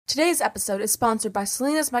Today's episode is sponsored by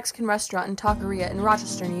Selena's Mexican Restaurant and Taqueria in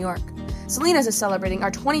Rochester, New York. Selena's is celebrating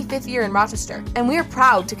our 25th year in Rochester, and we are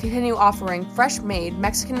proud to continue offering fresh-made,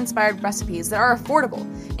 Mexican-inspired recipes that are affordable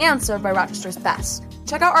and served by Rochester's best.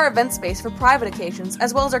 Check out our event space for private occasions,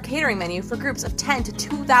 as well as our catering menu for groups of 10 to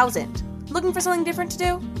 2,000. Looking for something different to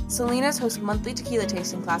do? Selena's hosts monthly tequila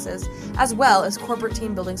tasting classes, as well as corporate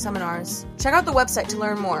team building seminars. Check out the website to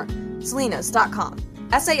learn more, selenas.com.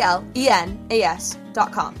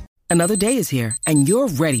 SALENAS.com. Another day is here, and you're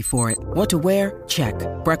ready for it. What to wear? Check.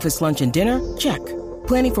 Breakfast, lunch, and dinner? Check.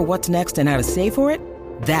 Planning for what's next and how to save for it?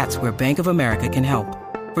 That's where Bank of America can help.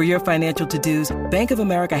 For your financial to-dos, Bank of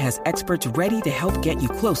America has experts ready to help get you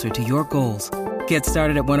closer to your goals. Get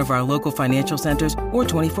started at one of our local financial centers or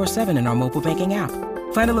 24/7 in our mobile banking app.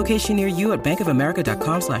 Find a location near you at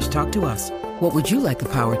bankofamerica.com/talktous. What would you like the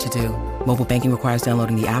power to do? Mobile banking requires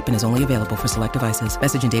downloading the app and is only available for select devices.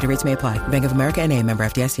 Message and data rates may apply. Bank of America N.A., member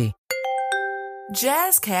FDIC.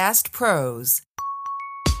 Jazzcast Pros.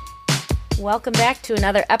 Welcome back to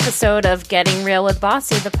another episode of Getting Real with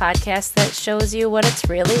Bossy, the podcast that shows you what it's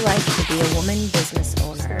really like to be a woman business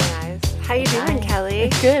owner. Nice. How you doing,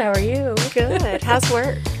 Kelly? Good. How are you? Good. How's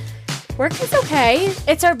work? Work is okay.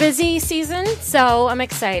 It's our busy season, so I'm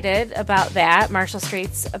excited about that. Marshall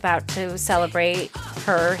Street's about to celebrate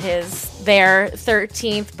their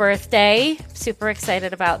 13th birthday. Super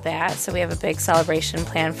excited about that. So we have a big celebration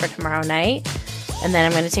planned for tomorrow night. And then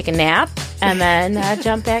I'm going to take a nap and then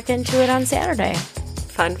jump back into it on Saturday.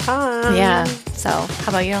 Fun. Yeah. So how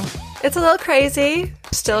about you? It's a little crazy.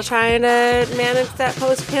 Still trying to manage that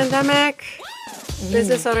post-pandemic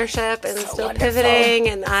business ownership and still pivoting.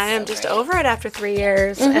 And I am just over it after 3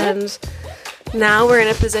 years. And now we're in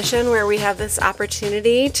a position where we have this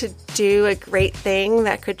opportunity to do a great thing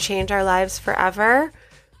that could change our lives forever.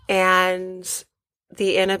 And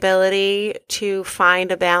the inability to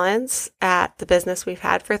find a balance at the business we've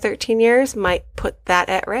had for 13 years might put that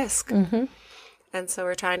at risk. And so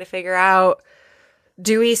we're trying to figure out,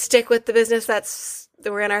 do we stick with the business that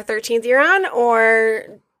we're in our 13th year on,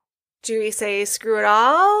 or do we say screw it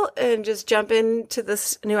all and just jump into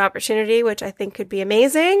this new opportunity, which I think could be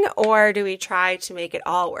amazing, or do we try to make it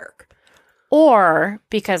all work? Or,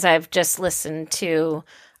 because I've just listened to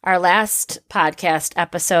our last podcast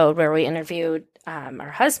episode where we interviewed our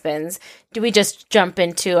husbands, do we just jump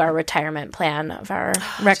into our retirement plan of our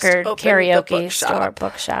record karaoke store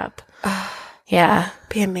bookshop? Yeah.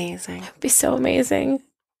 Be amazing. Be so amazing.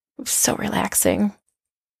 So relaxing.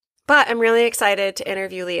 But I'm really excited to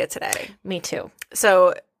interview Leah today. Me too.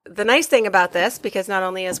 So the nice thing about this, because not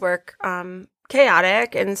only is work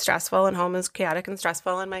chaotic and stressful, and home is chaotic and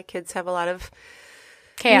stressful, and my kids have a lot of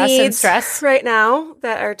chaos and stress right now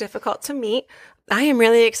that are difficult to meet, I am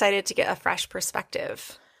really excited to get a fresh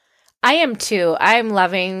perspective. I am too. I'm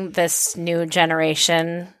loving this new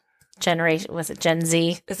generation. Was it Gen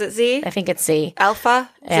Z? Is it Z? I think it's Z. Alpha?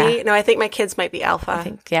 Yeah. Z? No, I think my kids might be Alpha.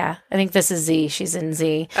 I think this is Z. She's in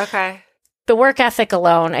Z. Okay. The work ethic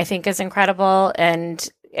alone, I think, is incredible. And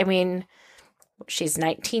I mean, she's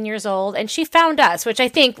 19 years old and she found us, which I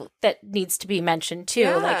think that needs to be mentioned too.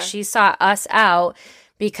 Yeah. Like, she sought us out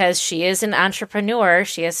because she is an entrepreneur.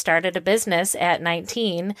 She has started a business at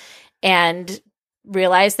 19 and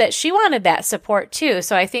realized that she wanted that support too.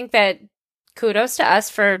 So I think that kudos to us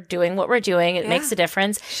for doing what we're doing. It makes a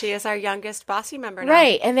difference. She is our youngest Bossy member now.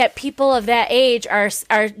 Right. And that people of that age are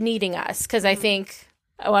needing us, because I think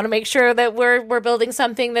I want to make sure that we're building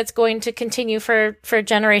something that's going to continue for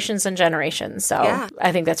generations and generations. So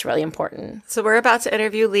I think that's really important. So we're about to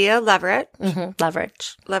interview Leah Leverich.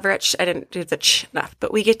 Leverich. I didn't do the ch enough,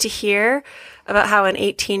 but we get to hear about how an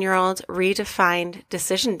 18-year-old redefined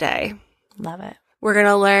decision day. Love it. We're going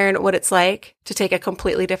to learn what it's like to take a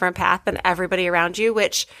completely different path than everybody around you,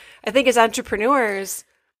 which I think as entrepreneurs,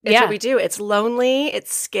 it's what we do. It's lonely,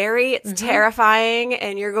 it's scary, it's terrifying,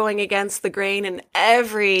 and you're going against the grain in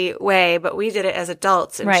every way. But we did it as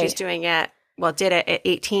adults, and she's doing it, did it at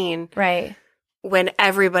 18. Right. When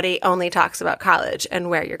everybody only talks about college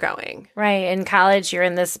and where you're going. Right. In college, you're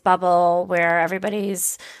in this bubble where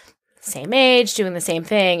everybody's same age, doing the same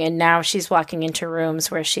thing. And now she's walking into rooms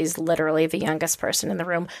where she's literally the youngest person in the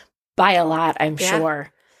room by a lot, I'm sure.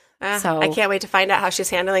 So I can't wait to find out how she's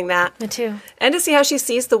handling that. Me too. And to see how she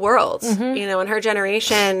sees the world, you know, in her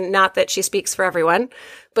generation. Not that she speaks for everyone,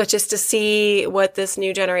 but just to see what this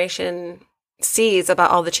new generation sees about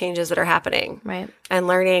all the changes that are happening. Right. And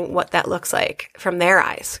learning what that looks like from their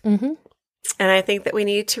eyes. And I think that we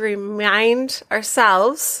need to remind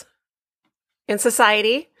ourselves in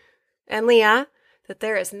society and Leah that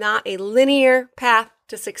there is not a linear path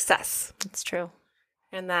to success. It's true.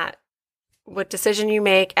 And that what decision you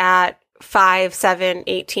make at 5, 7,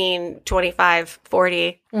 18, 25,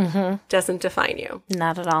 40 doesn't define you.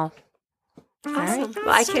 Not at all. Awesome. Right. Well,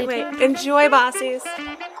 I can't wait. Enjoy, Bossies.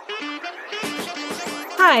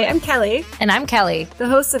 Hi, I'm Kelly, And I'm Kelly. the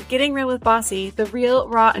host of Getting Real with Bossy, the real,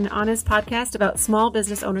 raw, and honest podcast about small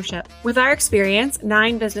business ownership. With our experience,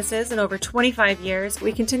 9 businesses and over 25 years,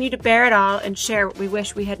 we continue to bear it all and share what we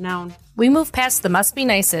wish we had known. We move past the must be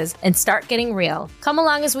nices and start getting real. Come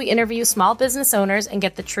along as we interview small business owners and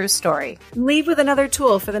get the true story. Leave with another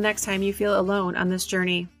tool for the next time you feel alone on this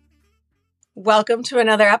journey. Welcome to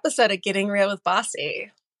another episode of Getting Real with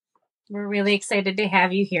Bossy. We're really excited to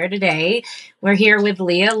have you here today. We're here with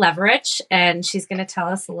Leah Leverich, and she's going to tell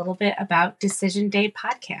us a little bit about Decision Day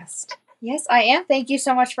podcast. Yes, I am. Thank you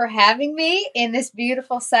so much for having me in this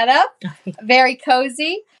beautiful setup. Very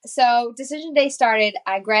cozy. So Decision Day started,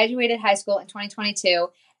 I graduated high school in 2022,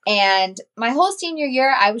 and my whole senior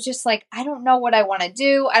year, I was just like, I don't know what I want to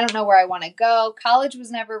do. I don't know where I want to go. College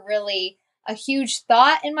was never really a huge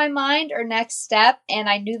thought in my mind or next step, and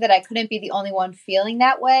I knew that I couldn't be the only one feeling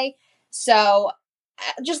that way. So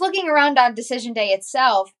just looking around on Decision Day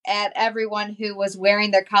itself at everyone who was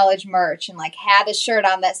wearing their college merch and like had a shirt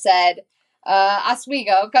on that said,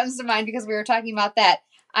 Oswego comes to mind because we were talking about that.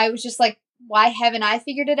 I was just like, why haven't I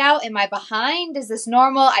figured it out? Am I behind? Is this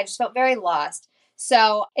normal? I just felt very lost.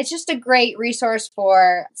 So it's just a great resource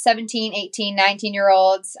for 17, 18,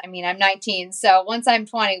 19-year-olds. I mean, I'm 19, so once I'm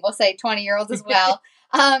 20, we'll say 20-year-olds as well.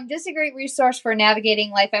 Just a great resource for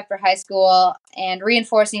navigating life after high school and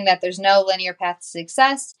reinforcing that there's no linear path to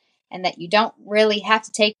success and that you don't really have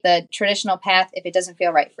to take the traditional path if it doesn't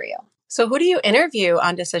feel right for you. So who do you interview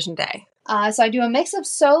on Decision Day? So I do a mix of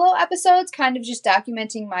solo episodes, kind of just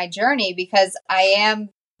documenting my journey because I am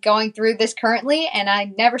going through this currently, and I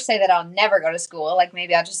never say that I'll never go to school. Like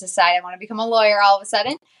maybe I'll just decide I want to become a lawyer all of a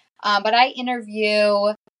sudden. But I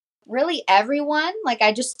interview really everyone. Like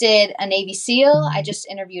I just did a Navy SEAL. I just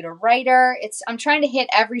interviewed a writer. I'm trying to hit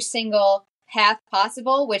every single path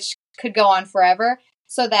possible, which could go on forever,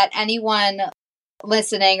 so that anyone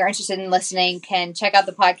listening or interested in listening can check out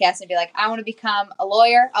the podcast and be like, I want to become a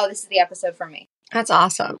lawyer. Oh, this is the episode for me. That's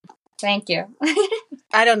awesome. Thank you.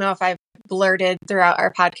 I don't know if I've blurted throughout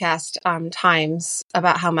our podcast times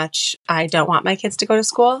about how much I don't want my kids to go to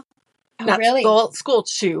school. Oh, Not really? School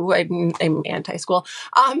too. I'm anti-school.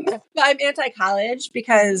 I'm anti-college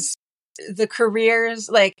because the careers,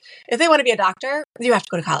 like if they want to be a doctor, you have to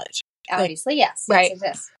go to college. Obviously, yes. Right. Yes,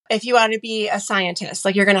 yes. If you want to be a scientist,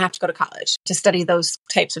 like you're going to have to go to college to study those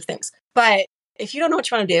types of things. But if you don't know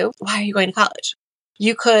what you want to do, why are you going to college?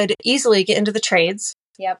 You could easily get into the trades.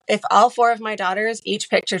 Yep. If all 4 of my daughters each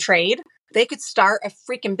picked a trade, they could start a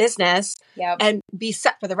freaking business and be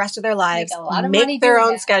set for the rest of their lives, make a lot of money their doing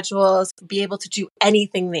own that. schedules, be able to do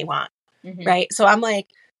anything they want. Mhm. Right. So I'm like,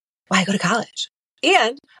 why go to college?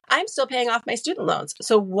 And I'm still paying off my student loans.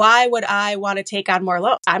 So why would I want to take on more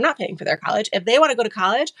loans? I'm not paying for their college. If they want to go to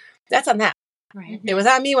college, that's on them. Right. It was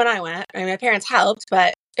on me when I went. I mean, my parents helped,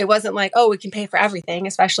 but it wasn't like, oh, we can pay for everything,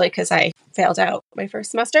 especially because I failed out my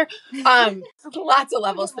first semester. Lots of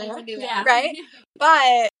levels there, Yeah. right?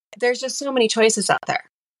 But there's just so many choices out there.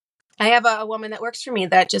 I have a woman that works for me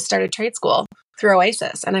that just started trade school through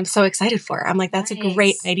Oasis, and I'm so excited for her. I'm like, that's a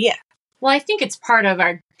great idea. Well, I think it's part of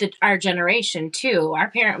our generation too.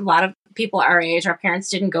 A lot of people our age, our parents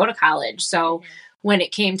didn't go to college. So when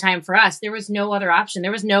it came time for us, there was no other option.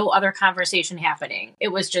 There was no other conversation happening. It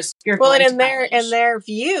was just and in their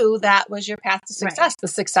view, that was your path to success. Right. The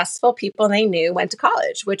successful people they knew went to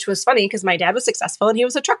college, which was funny because my dad was successful and he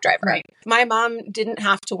was a truck driver. Right. My mom didn't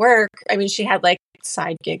have to work. I mean, she had like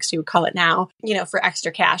side gigs, you would call it now, for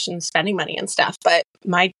extra cash and spending money and stuff. But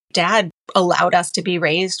my dad allowed us to be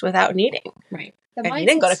raised without needing. Right. The and he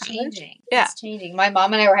didn't go to college. Changing. Yeah. It's changing. My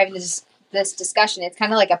mom and I were having this discussion. It's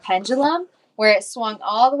kind of like a pendulum where it swung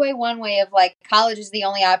all the way one way of like, college is the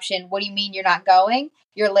only option. What do you mean you're not going?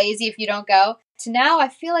 You're lazy if you don't go. To now, I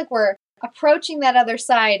feel like we're approaching that other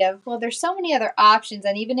side of, well, there's so many other options.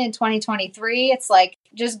 And even in 2023, it's like,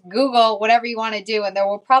 just Google whatever you want to do, and there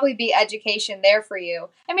will probably be education there for you.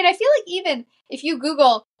 I mean, I feel like even if you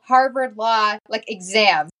Google Harvard Law, like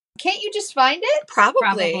exam, can't you just find it?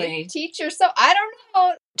 Probably. Teacher, so I don't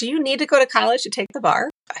know. Do you need to go to college to take the bar?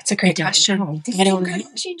 That's a great question. I don't know.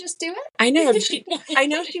 Did she just do it? I know. I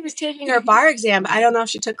know she was taking her bar exam, but I don't know if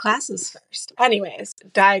she took classes first. Anyways,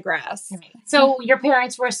 digress. So your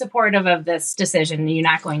parents were supportive of this decision, you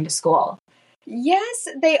not going to school? Yes,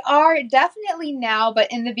 they are definitely now.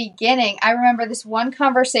 But in the beginning, I remember this one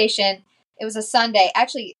conversation. It was a Sunday.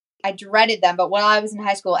 Actually, I dreaded them. But while I was in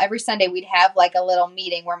high school, every Sunday we'd have like a little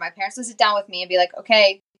meeting where my parents would sit down with me and be like,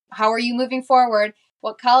 okay, how are you moving forward?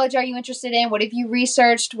 What college are you interested in? What have you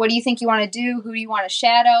researched? What do you think you want to do? Who do you want to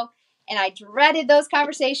shadow? And I dreaded those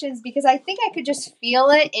conversations because I think I could just feel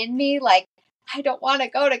it in me. Like, I don't want to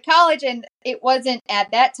go to college. And it wasn't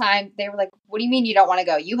at that time. They were like, what do you mean you don't want to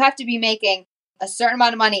go? You have to be making a certain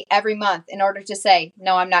amount of money every month in order to say,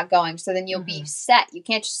 no, I'm not going. So then you'll be set. You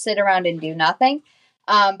can't just sit around and do nothing.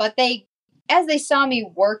 But as they saw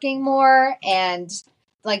me working more and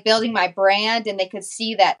like building my brand, and they could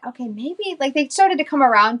see that, okay, maybe like they started to come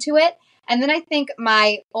around to it. And then I think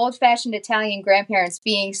my old fashioned Italian grandparents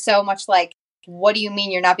being so much like, what do you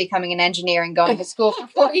mean you're not becoming an engineer and going to school for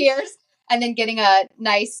 4 years and then getting a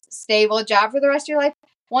nice, stable job for the rest of your life?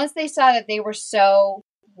 Once they saw that they were so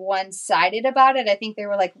one-sided about it, I think they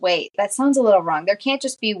were like, wait, that sounds a little wrong. There can't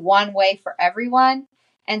just be one way for everyone.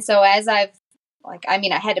 And so as I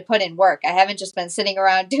had to put in work. I haven't just been sitting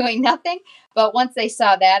around doing nothing. But once they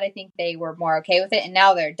saw that, I think they were more okay with it. And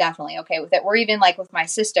now they're definitely okay with it. We're even like with my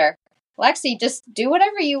sister, Lexi, just do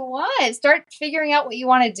whatever you want. Start figuring out what you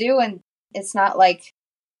want to do. And it's not like,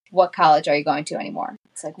 what college are you going to anymore?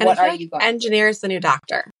 It's like, what are you going to do? Engineer is the new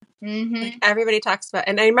doctor. Mm-hmm. Like everybody talks about,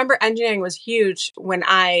 and I remember engineering was huge when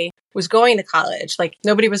I was going to college. Like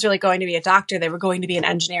nobody was really going to be a doctor. They were going to be an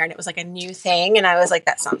engineer, and it was like a new thing. And I was like,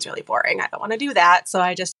 that sounds really boring. I don't want to do that. So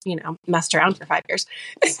I just, messed around for 5 years.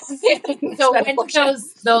 So when did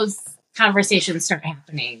those conversations start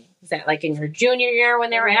happening? Is that like in your junior year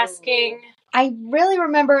when they were asking? I really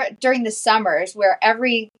remember during the summers where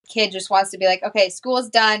every kid just wants to be like, okay, school's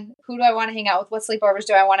done. Who do I want to hang out with? What sleepovers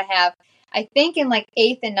do I want to have? I think in like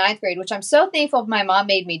 8th and 9th grade, which I'm so thankful my mom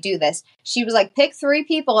made me do this. She was like, pick 3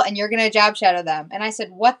 people and you're going to job shadow them. And I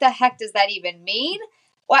said, what the heck does that even mean?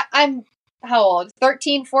 What? I'm how old?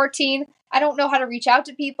 13, 14. I don't know how to reach out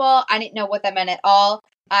to people. I didn't know what that meant at all.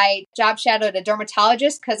 I job shadowed a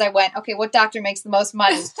dermatologist because I went, okay, what doctor makes the most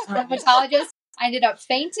money? Dermatologist. I ended up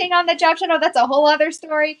fainting on the job shadow. That's a whole other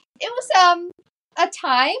story. It was a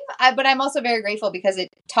time, but I'm also very grateful because it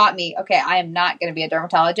taught me, okay, I am not going to be a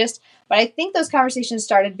dermatologist. But I think those conversations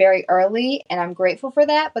started very early, and I'm grateful for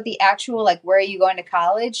that. But the actual, like, where are you going to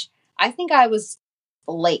college? I think I was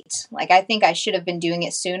late. Like, I think I should have been doing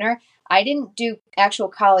it sooner. I didn't do actual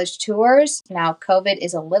college tours. Now, COVID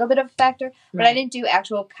is a little bit of a factor, but I didn't do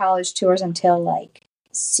actual college tours until, like,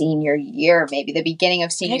 senior year, maybe the beginning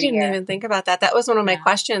of senior year. I didn't even think about that. That was one of my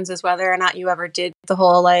questions, is whether or not you ever did the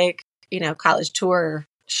whole, like, college tour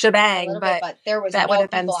shebang, but there was that no would have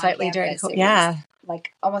been people on slightly during campus. yeah.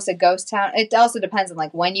 Like almost a ghost town. It also depends on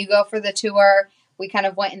like when you go for the tour. We kind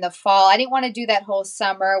of went in the fall. I didn't want to do that whole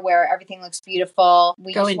summer where everything looks beautiful.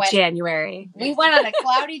 We go in January. We went on a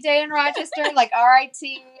cloudy day in Rochester, like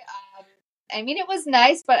RIT. I mean, it was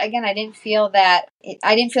nice, but again, I didn't feel that.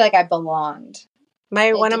 I didn't feel like I belonged.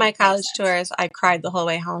 One of my college tours, I cried the whole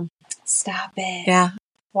way home. Stop it. Yeah.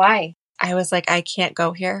 Why? I was like, I can't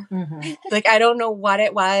go here. Mm-hmm. Like, I don't know what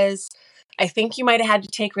it was. I think you might have had to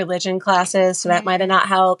take religion classes, so that might have not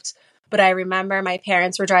helped. But I remember my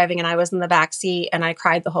parents were driving and I was in the back seat and I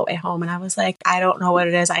cried the whole way home. And I was like, I don't know what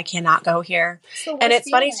it is. I cannot go here. And it's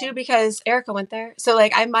funny too, because Erica went there. So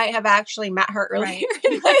like, I might have actually met her earlier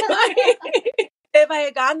in my life if I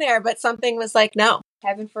had gone there, but something was like, no.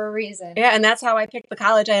 Heaven for a reason. Yeah. And that's how I picked the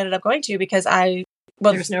college I ended up going to, because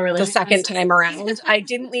there's no religion the second time around, I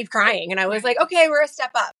didn't leave crying. And I was like, okay, we're a step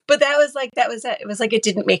up. But that was it. It was like, it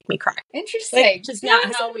didn't make me cry. Interesting. Like, just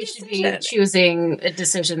not how we should be choosing a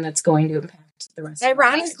decision that's going to impact the rest of our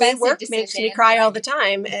life. Ironically, work makes me cry all the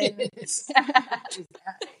time. And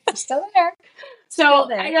still there.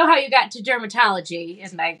 So I know how you got to dermatology,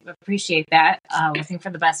 and I appreciate that, looking for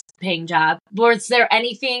the best paying job. Was there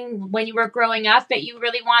anything when you were growing up that you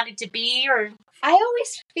really wanted to be, or? I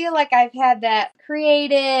always feel like I've had that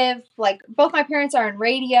creative, like both my parents are in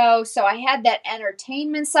radio, so I had that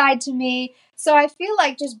entertainment side to me. So I feel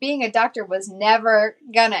like just being a doctor was never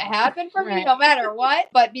gonna happen for me, no matter what.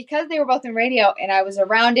 But because they were both in radio and I was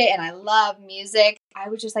around it and I love music, I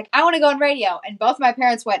was just like, I want to go in radio. And both my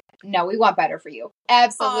parents went, no, we want better for you.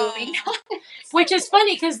 Absolutely not. Which is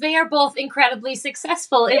funny because they are both incredibly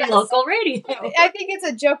successful in local radio. I think it's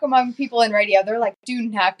a joke among people in radio. They're like, do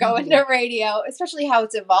not go into radio, especially how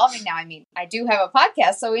it's evolving now. I mean, I do have a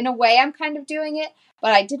podcast, so in a way I'm kind of doing it.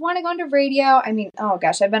 But I did want to go into radio. I mean, oh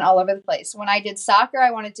gosh, I've been all over the place. When I did soccer, I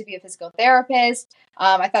wanted to be a physical therapist.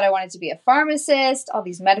 I thought I wanted to be a pharmacist, all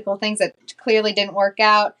these medical things that clearly didn't work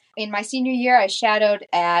out. In my senior year, I shadowed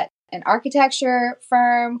at an architecture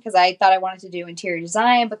firm because I thought I wanted to do interior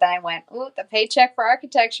design. But then I went, ooh, the paycheck for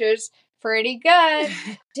architecture's pretty good.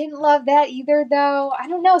 Didn't love that either, though. I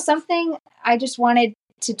don't know, I just wanted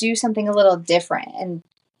to do something a little different. And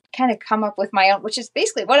kind of come up with my own, which is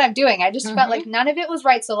basically what I'm doing. I just felt like none of it was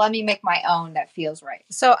right. So let me make my own that feels right.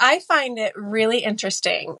 So I find it really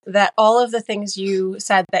interesting that all of the things you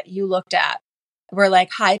said that you looked at were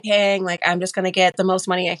like high paying, like I'm just going to get the most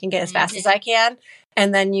money I can get as fast as I can.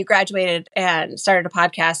 And then you graduated and started a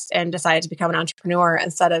podcast and decided to become an entrepreneur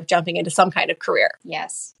instead of jumping into some kind of career.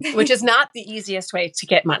 Yes. Which is not the easiest way to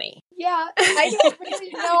get money. Yeah. I don't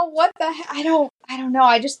really know what the heck. I don't know.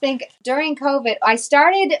 I just think during COVID, I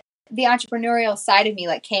started the entrepreneurial side of me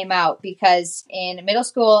came out because in middle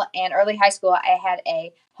school and early high school, I had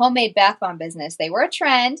a homemade bath bomb business. They were a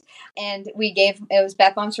trend, and it was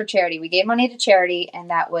bath bombs for charity. We gave money to charity, and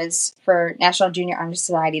that was for National Junior Honor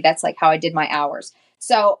Society. That's like how I did my hours.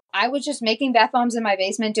 So I was just making bath bombs in my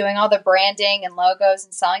basement, doing all the branding and logos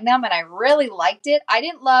and selling them, and I really liked it. I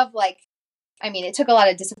didn't love it took a lot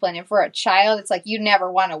of discipline, and for a child, it's like you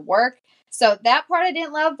never want to work. So that part I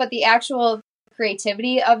didn't love, but the actual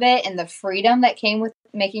creativity of it and the freedom that came with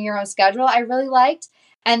making your own schedule, I really liked.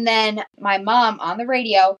 And then my mom on the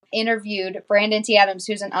radio interviewed Brandon T. Adams,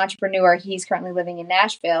 who's an entrepreneur. He's currently living in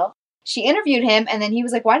Nashville. She interviewed him, and then he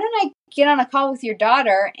was like, why don't I get on a call with your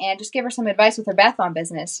daughter and just give her some advice with her bath bomb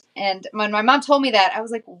business? And when my mom told me that, I was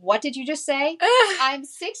like, what did you just say? I'm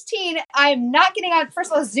 16. I'm not getting on.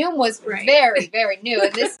 First of all, Zoom was very, very new.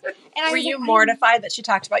 And Were you mortified that she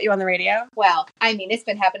talked about you on the radio? Well, it's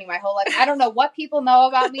been happening my whole life. I don't know what people know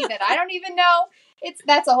about me that I don't even know.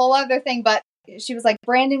 That's a whole other thing. But she was like,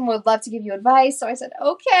 Brandon would love to give you advice. So I said,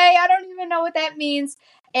 okay, I don't even know what that means.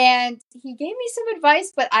 And he gave me some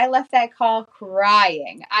advice, but I left that call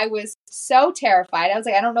crying. I was so terrified. I was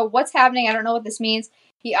like, I don't know what's happening. I don't know what this means.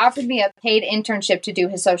 He offered me a paid internship to do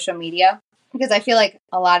his social media because I feel like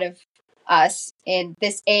a lot of us in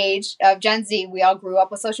this age of Gen Z, we all grew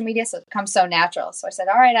up with social media, so it comes so natural. So I said,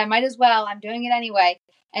 all right, I might as well. I'm doing it anyway.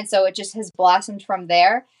 And so it just has blossomed from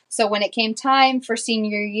there. So when it came time for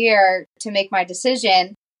senior year to make my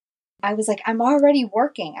decision, I was like, I'm already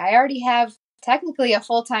working. I already have technically a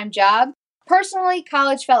full-time job. Personally,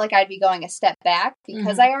 college felt like I'd be going a step back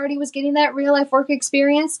because I already was getting that real life work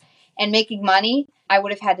experience and making money. I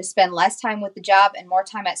would have had to spend less time with the job and more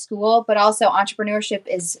time at school, but also entrepreneurship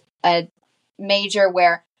is a major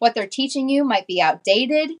where what they're teaching you might be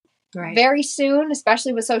outdated very soon,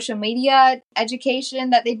 especially with social media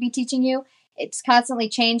education that they'd be teaching you. It's constantly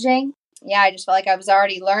changing. Yeah, I just felt like I was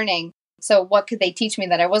already learning. So what could they teach me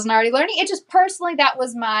that I wasn't already learning? It just personally, that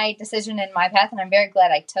was my decision and my path, and I'm very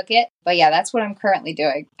glad I took it. But yeah, that's what I'm currently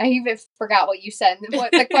doing. I even forgot what you said.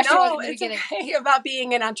 What the question was in the beginning. Okay, about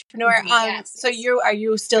being an entrepreneur. Yes. So are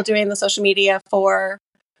you still doing the social media for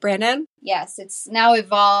Brandon? Yes, it's now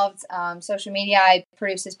evolved. Social media, I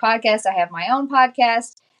produce this podcast. I have my own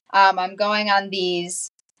podcast. I'm going on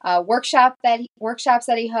these workshops that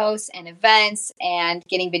he hosts and events and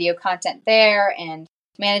getting video content there and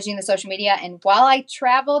managing the social media. And while I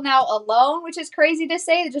travel now alone, which is crazy to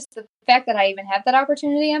say, just the fact that I even have that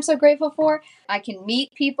opportunity, I'm so grateful for. I can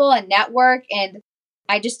meet people and network. And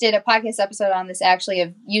I just did a podcast episode on this actually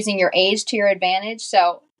of using your age to your advantage.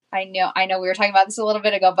 So I know we were talking about this a little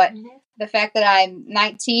bit ago, but the fact that I'm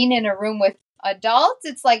 19 in a room with adults,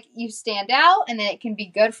 it's like you stand out, and then it can be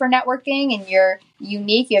good for networking, and you're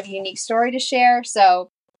unique. You have a unique story to share. So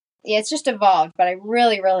yeah, it's just evolved, but I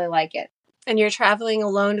really, really like it. And you're traveling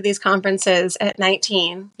alone to these conferences at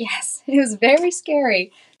 19. Yes, it was very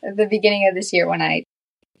scary at the beginning of this year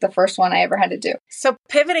the first one I ever had to do. So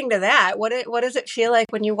pivoting to that, what does it feel like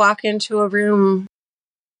when you walk into a room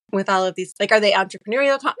with all of these? Like, are they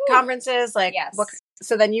entrepreneurial conferences? Like, yes.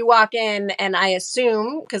 So then you walk in, and I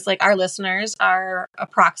assume, because like our listeners are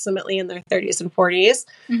approximately in their 30s and 40s,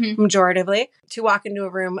 majoritively, to walk into a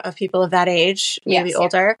room of people of that age, maybe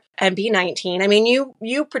older, and be 19. I mean,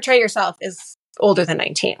 you portray yourself as older than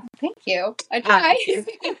 19. Thank you. I try.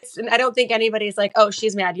 And I don't think anybody's like, oh,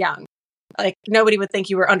 she's mad young. Like, nobody would think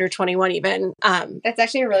you were under 21 even. That's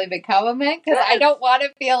actually a really big compliment, because I don't want to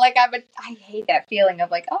feel like I hate that feeling of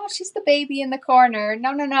like, oh, she's the baby in the corner.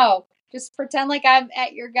 No. Just pretend like I'm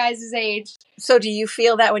at your guys' age. So do you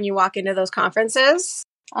feel that when you walk into those conferences?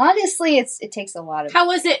 Honestly, it takes a lot of... How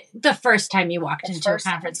was it the first time you walked into a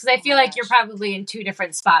conference? Because I feel like you're probably in two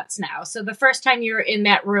different spots now. So the first time you were in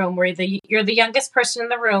that room where you're the youngest person in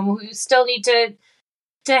the room who still need to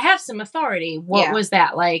have some authority. What was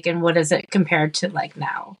that like, and what is it compared to like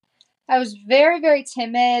now? I was very, very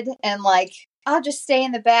timid and like, I'll just stay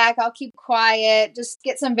in the back. I'll keep quiet, just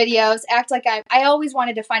get some videos, act like I always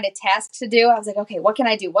wanted to find a task to do. I was like, okay, what can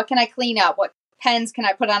I do? What can I clean up? What pens can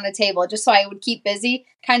I put on the table? Just so I would keep busy,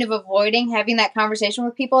 kind of avoiding having that conversation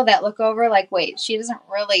with people that look over like, wait, she doesn't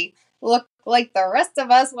really look like the rest of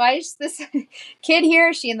us. Why is this kid here?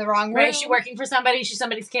 Is she in the wrong room? Right? Is she working for somebody? Is she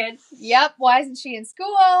somebody's kid? Yep. Why isn't she in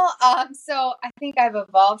school? So I think I've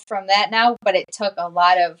evolved from that now, but it took a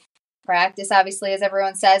lot of practice, obviously, as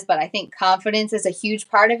everyone says, but I think confidence is a huge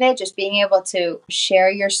part of it. Just being able to share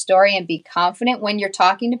your story and be confident when you're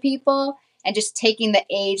talking to people and just taking the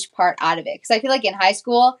age part out of it. Because I feel like in high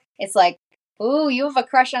school, it's like, ooh, you have a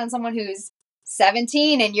crush on someone who's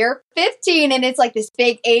 17 and you're 15 and it's like this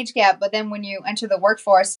big age gap. But then when you enter the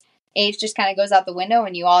workforce, age just kind of goes out the window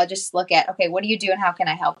and you all just look at, okay, what do you do and how can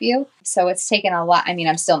I help you? So it's taken a lot. I mean,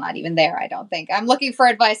 I'm still not even there, I don't think. I'm looking for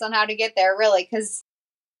advice on how to get there, really, because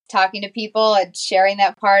talking to people and sharing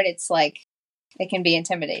that part, it's like, it can be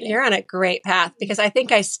intimidating. You're on a great path because I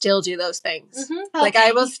think I still do those things. Mm-hmm. Like Okay.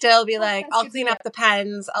 I will still be like, I'll clean up the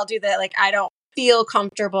pens. I'll do that. Like I don't feel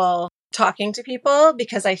comfortable talking to people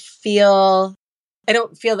because I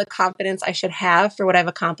don't feel the confidence I should have for what I've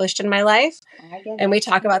accomplished in my life. And we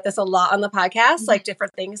talk about this a lot on the podcast, like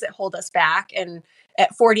different things that hold us back. And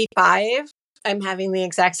at 45, I'm having the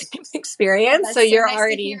exact same experience. That's so you're nice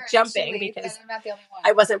already jumping because I'm not the only one.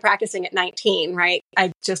 I wasn't practicing at 19, right?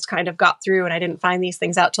 I just kind of got through and I didn't find these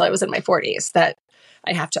things out till I was in my 40s that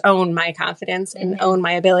I have to own my confidence and own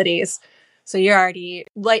my abilities. So you're already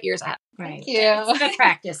light years ahead. Right. Thank you. It's good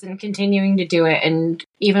practice and continuing to do it. And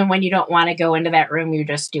even when you don't want to go into that room, you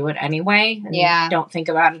just do it anyway. And Yeah. don't think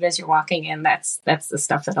about it as you're walking in. That's the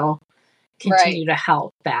stuff that'll continue to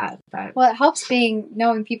help that. But Well, it helps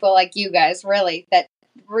knowing people like you guys, really, that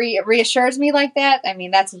reassures me like that. I mean,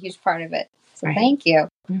 that's a huge part of it. So Right. thank you.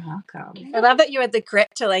 you're welcome. I love that you had the grit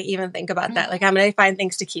to like even think about that. Like I'm going to find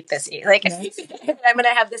things to keep busy. Like I'm going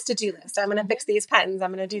to have this to-do list. I'm going to fix these pens.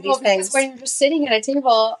 I'm going to do these things. Because when you're just sitting at a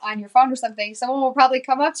table on your phone or something, someone will probably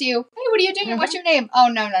come up to you. Hey, what are you doing? What's your name? Oh,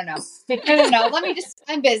 no. No.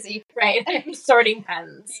 I'm busy. Right. I'm sorting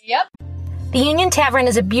pens. Yep. The Union Tavern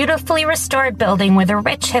is a beautifully restored building with a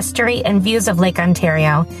rich history and views of Lake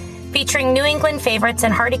Ontario. Featuring New England favorites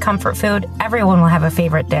and hearty comfort food, everyone will have a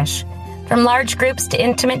favorite dish. From large groups to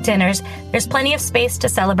intimate dinners, there's plenty of space to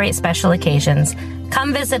celebrate special occasions.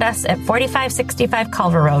 Come visit us at 4565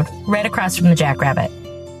 Culver Road, right across from the Jackrabbit.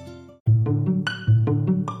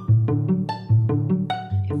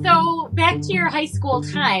 So back to your high school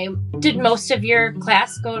time, did most of your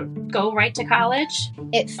class go right to college?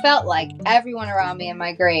 It felt like everyone around me in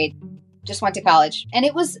my grade just went to college. And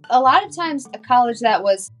it was a lot of times a college that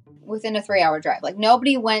was within a 3-hour drive. Like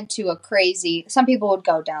nobody went to a crazy, some people would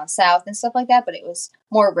go down south and stuff like that, but it was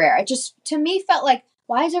more rare. It just, to me, felt like,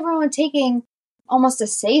 why is everyone taking almost a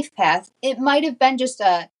safe path? It might have been just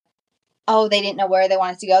they didn't know where they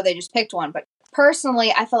wanted to go. They just picked one. But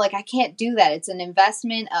personally, I felt like I can't do that. It's an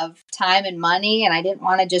investment of time and money, and I didn't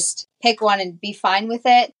want to just pick one and be fine with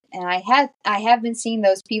it. And I have been seeing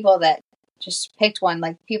those people that just picked one.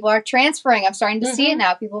 Like people are transferring. I'm starting to see it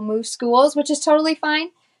now. People move schools, which is totally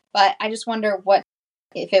fine. But I just wonder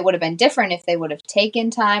if it would have been different, if they would have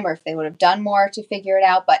taken time or if they would have done more to figure it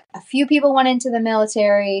out. But a few people went into the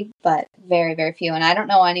military, but very, very few. And I don't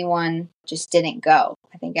know anyone just didn't go.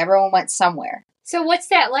 I think everyone went somewhere. So what's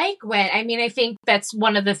that like I think that's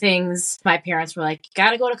one of the things my parents were like, you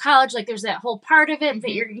got to go to college. Like there's that whole part of it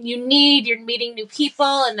that you're meeting new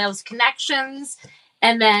people and those connections.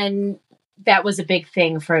 And then that was a big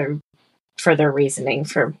thing for their reasoning,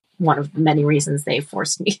 for one of the many reasons they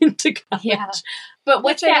forced me into college. Yeah. But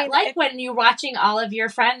what's that like when you're watching all of your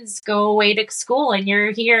friends go away to school and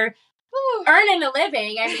you're here earning a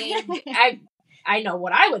living? I mean, I know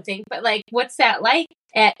what I would think, but like, what's that like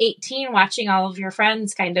at 18, watching all of your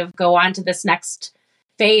friends kind of go on to this next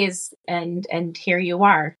phase and here you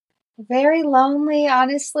are? Very lonely,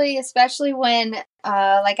 honestly, especially when,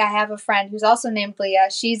 I have a friend who's also named Leah.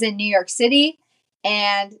 She's in New York City.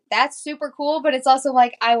 And that's super cool, but it's also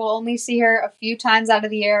like I will only see her a few times out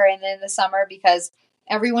of the year and in the summer because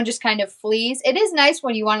everyone just kind of flees. It is nice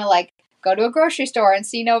when you want to go to a grocery store and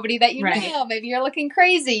see nobody that you know. Maybe you're looking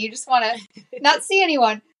crazy. You just want to not see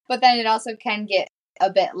anyone. But then it also can get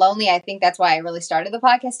a bit lonely. I think that's why I really started the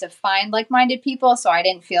podcast, to find like-minded people, so I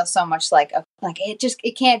didn't feel so much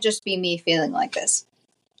it can't just be me feeling like this.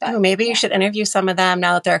 But, maybe you should interview some of them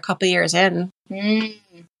now that they're a couple years in.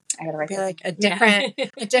 I gotta write be that.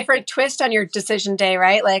 like a different twist on your decision day,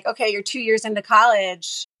 right? Like, okay, you're 2 years into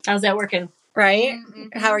college. How's that working? Right?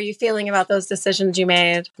 Mm-hmm. How are you feeling about those decisions you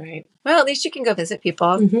made? Right. Well, at least you can go visit people.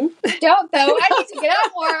 Mm-hmm. Don't though. I need to get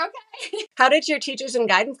out more. Okay. How did your teachers and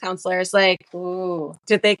guidance counselors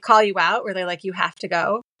did they call you out? Were they like, you have to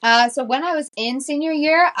go? So when I was in senior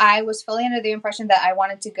year, I was fully under the impression that I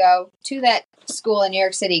wanted to go to that school in New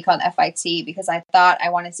York City called FIT because I thought I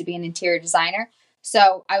wanted to be an interior designer.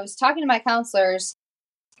 So I was talking to my counselor.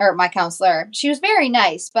 She was very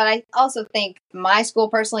nice, but I also think my school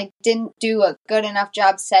personally didn't do a good enough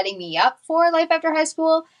job setting me up for life after high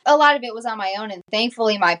school. A lot of it was on my own, and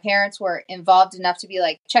thankfully my parents were involved enough to be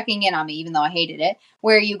like checking in on me, even though I hated it.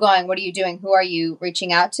 Where are you going? What are you doing? Who are you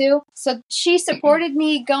reaching out to? So she supported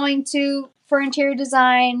me going for interior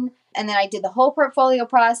design, and then I did the whole portfolio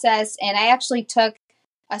process, and I actually took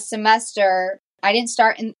a semester.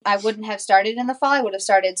 I wouldn't have started in the fall. I would have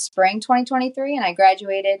started spring 2023, and I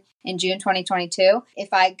graduated in June 2022 if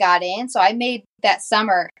I got in. So I made that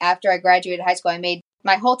summer after I graduated high school,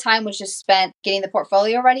 my whole time was just spent getting the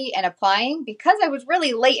portfolio ready and applying because I was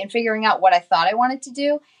really late in figuring out what I thought I wanted to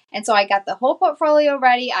do. And so I got the whole portfolio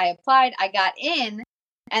ready. I applied, I got in.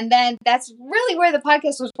 And then that's really where the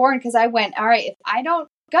podcast was born, because I went, all right, if I don't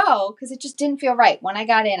go, because it just didn't feel right when I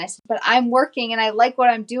got in. I said, but I'm working and I like what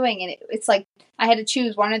I'm doing. And it's like I had to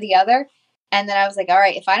choose one or the other. And then I was like, all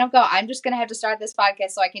right, if I don't go, I'm just going to have to start this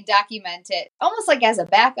podcast so I can document it almost like as a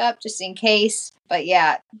backup, just in case. But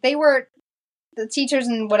yeah, the teachers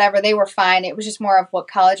and whatever, they were fine. It was just more of what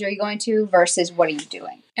college are you going to versus what are you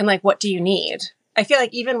doing? And like, what do you need? I feel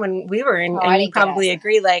like even when we were in, and you probably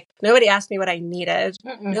agree, like nobody asked me what I needed.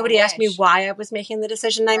 Nobody asked me why I was making the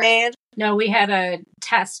decision I made. No, we had a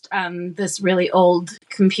test on this really old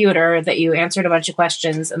computer that you answered a bunch of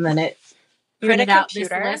questions, and then it printed out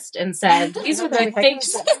this list and said, these are the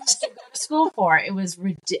things that you have to go to school for. It was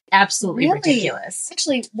absolutely ridiculous.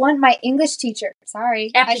 Actually, my English teacher,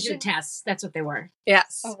 sorry. Aptitude tests, that's what they were.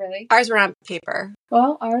 Yes. Oh, really? Ours were on paper.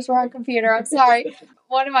 Well, ours were on computer. I'm sorry.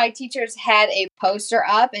 One of my teachers had a poster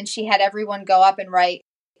up, and she had everyone go up and write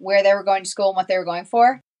where they were going to school and what they were going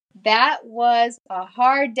for. That was a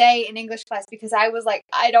hard day in English class because I was like,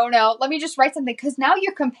 I don't know. Let me just write something, because now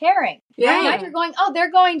you're comparing. Yeah. Now you're going,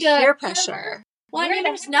 they're going to... Peer pressure. Well, I mean,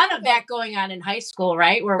 there's none of that going on in high school,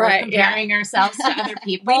 right? Where we're comparing ourselves to other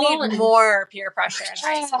people. We need more peer pressure in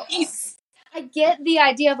high school. I get the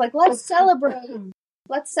idea of like, let's celebrate.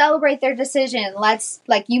 Let's celebrate their decision.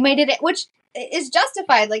 You made it, which is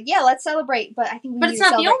justified. Like, yeah, let's celebrate. But I think But it's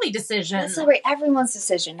not the only decision. Let's celebrate everyone's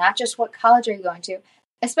decision, not just what college are you going to.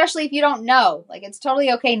 Especially if you don't know. Like, it's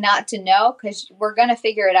totally okay not to know, because we're going to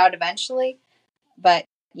figure it out eventually. But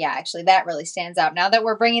yeah, actually, that really stands out. Now that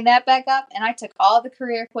we're bringing that back up, and I took all the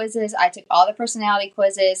career quizzes, I took all the personality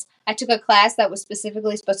quizzes, I took a class that was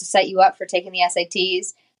specifically supposed to set you up for taking the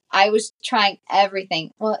SATs. I was trying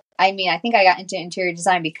everything. Well, I mean, I think I got into interior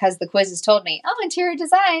design because the quizzes told me, interior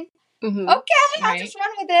design. Mm-hmm. Okay, I'll just run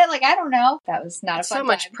with it. Like, I don't know. That was not a fun so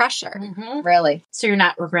much time. pressure. Mm-hmm. Really. So you're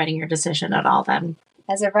not regretting your decision at all then?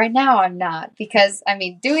 As of right now, I'm not. Because, I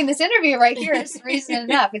mean, doing this interview right here is reason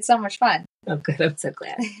enough. It's so much fun. Oh, good. I'm so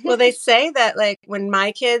glad. Well, they say that, like, when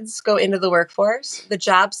my kids go into the workforce, the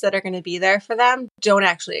jobs that are going to be there for them don't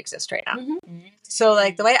actually exist right now. Mm-hmm. So,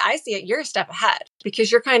 like, the way I see it, you're a step ahead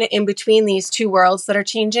because you're kind of in between these two worlds that are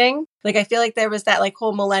changing. Like, I feel like there was that, like,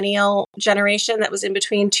 whole millennial generation that was in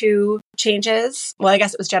between two changes. Well, I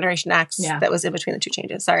guess it was Generation X that was in between the two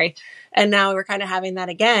changes. Sorry. And now we're kind of having that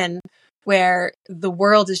again, where the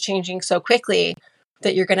world is changing so quickly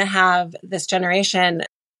that you're going to have this generation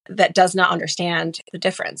that does not understand the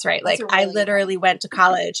difference, right? Like, I literally went to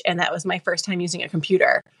college, and that was my first time using a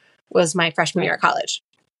computer, was my freshman year of college,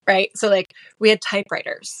 right? So, like, we had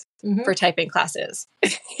typewriters for typing classes.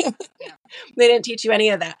 They didn't teach you any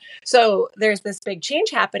of that. So there's this big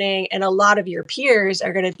change happening, and a lot of your peers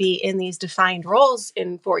are going to be in these defined roles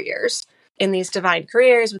in 4 years, in these defined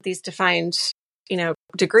careers with these defined,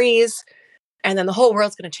 degrees, and then the whole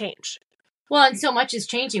world's going to change. Well, and so much is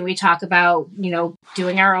changing. We talk about,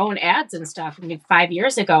 doing our own ads and stuff. I mean, 5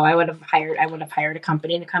 years ago, I would have hired a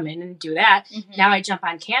company to come in and do that. Mm-hmm. Now I jump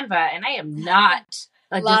on Canva, and I am not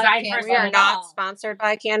a design person. We are not sponsored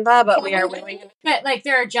by Canva, but we are willing. But like,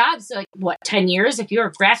 there are jobs like 10 years if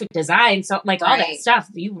you're graphic design, so like all that stuff.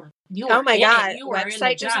 You were. Oh my god! You were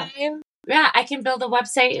website design. Yeah, I can build a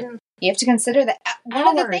website in. You have to consider that one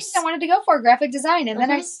of the things I wanted to go for, graphic design, and then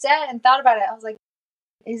I sat and thought about it. I was like,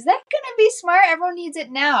 is that going to be smart? Everyone needs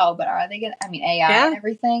it now, but are they going to, AI and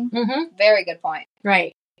everything? Mm-hmm. Very good point.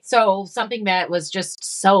 Right. So something that was just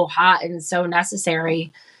so hot and so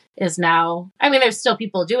necessary is now, there's still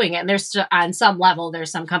people doing it, and there's still, on some level,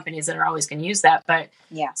 there's some companies that are always going to use that, but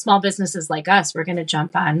small businesses like us, we're going to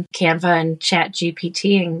jump on Canva and Chat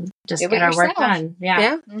GPT and just get our work done.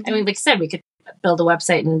 Yeah. Mm-hmm. Like I said, we could build a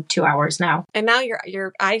website in 2 hours now. And now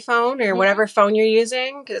your iPhone or whatever phone you're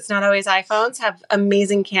using, because it's not always iPhones, have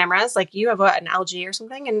amazing cameras. Like you have an LG or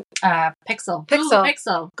something, and Pixel.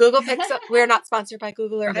 Google Pixel. We're not sponsored by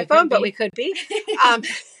Google or iPhone, but we could be.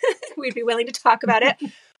 We'd be willing to talk about it.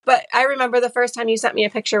 But I remember the first time you sent me a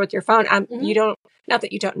picture with your phone. You don't, not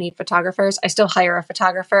that you don't need photographers. I still hire a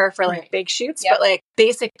photographer for like big shoots, but like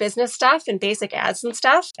basic business stuff and basic ads and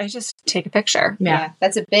stuff, I just take a picture. Yeah.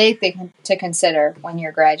 That's a big thing to consider when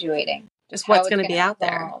you're graduating. Just what's going to be out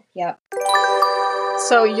there. Yep.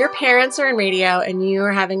 So your parents are in radio and you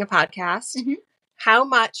are having a podcast. Mm-hmm. How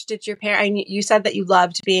much did your parents, you said that you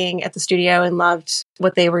loved being at the studio and loved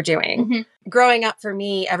what they were doing. Mm-hmm. Growing up for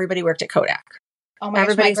me, everybody worked at Kodak. Oh my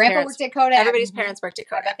gosh, my grandpa worked at Kodak. Everybody's parents worked at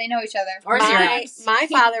Kodak. I bet they know each other. Or my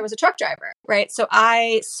father was a truck driver, right? So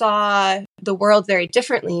I saw the world very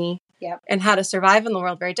differently and how to survive in the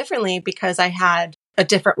world very differently because I had a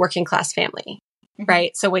different working class family,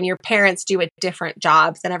 right? So when your parents do a different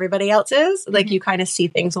job than everybody else is, like you kind of see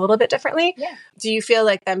things a little bit differently. Yeah. Do you feel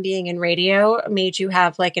like them being in radio made you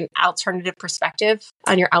have like an alternative perspective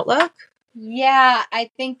on your outlook? Yeah, I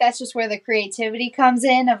think that's just where the creativity comes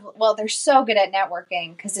in well, they're so good at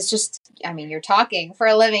networking because it's just, I mean, you're talking for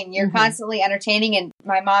a living. You're constantly entertaining. And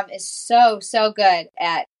my mom is so good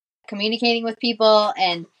at communicating with people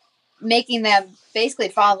and making them basically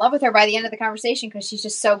fall in love with her by the end of the conversation because she's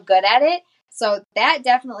just so good at it. So that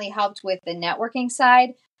definitely helped with the networking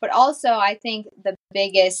side. But also, I think the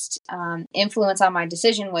biggest influence on my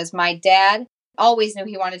decision was my dad always knew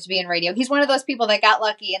he wanted to be in radio. He's one of those people that got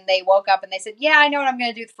lucky and they woke up and they said, yeah, I know what I'm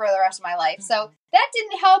going to do for the rest of my life. So that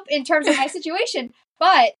didn't help in terms of my situation,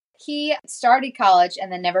 but he started college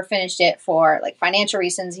and then never finished it for like financial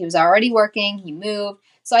reasons. He was already working. He moved.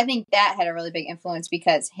 So I think that had a really big influence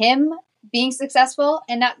because him being successful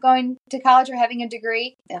and not going to college or having a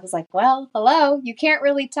degree, I was like, well, hello, you can't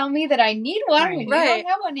really tell me that I need one when you don't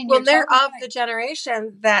have one in your they're of the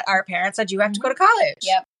generation that our parents said you have to go to college.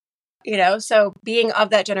 Yep. You know, so being of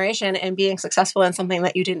that generation and being successful in something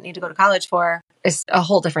that you didn't need to go to college for is a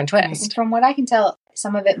whole different twist. And from what I can tell,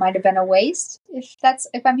 some of it might have been a waste,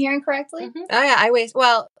 if I'm hearing correctly. Mm-hmm. Oh yeah, I waste.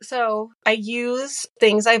 Well, so I use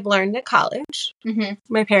things I've learned at college. Mm-hmm.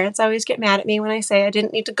 My parents always get mad at me when I say I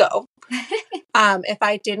didn't need to go. If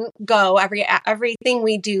I didn't go, everything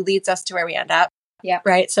we do leads us to where we end up. Yeah.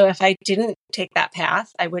 Right. So if I didn't take that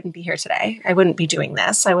path, I wouldn't be here today. I wouldn't be doing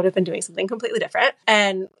this. I would have been doing something completely different.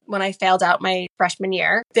 And when I failed out my freshman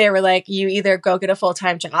year, they were like, you either go get a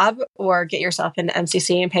full-time job or get yourself into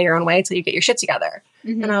MCC and pay your own way until you get your shit together.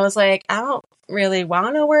 Mm-hmm. And I was like, I don't really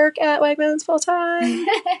want to work at Wegmans full-time.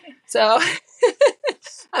 So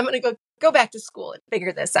I'm going to go back to school and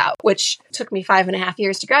figure this out, which took me 5.5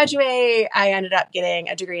 years to graduate. I ended up getting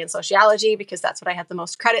a degree in sociology because that's what I had the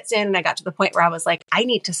most credits in. And I got to the point where I was like, I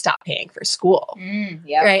need to stop paying for school.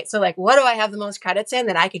 Right. So like, what do I have the most credits in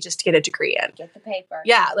that I could just get a degree in? Get the paper.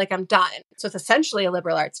 Yeah. Like I'm done. So it's essentially a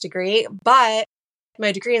liberal arts degree, but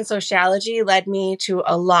my degree in sociology led me to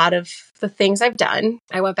a lot of the things I've done.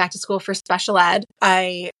 I went back to school for special ed.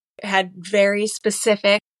 I had very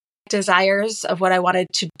specific desires of what I wanted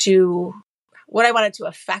to do, what I wanted to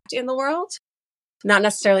affect in the world. Not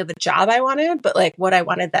necessarily the job I wanted, but like what I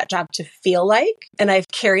wanted that job to feel like. And I've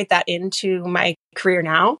carried that into my career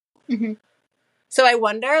now. Mm-hmm. So I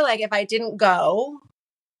wonder, like, if I didn't go,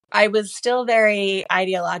 I was still very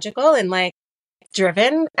ideological and like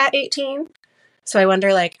driven at 18. So I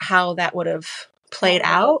wonder like how that would have played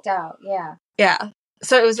out. Yeah. Yeah.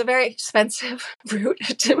 So it was a very expensive route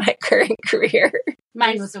to my current career.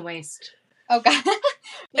 Mine was a waste. Oh, God.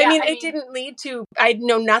 I mean, it didn't lead to, I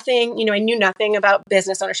know nothing, I knew nothing about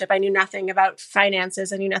business ownership. I knew nothing about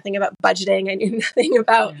finances. I knew nothing about budgeting. I knew nothing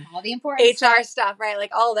about all the important HR stuff, right?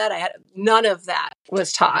 Like all that none of that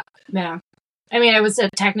was taught. Yeah. I mean, I was a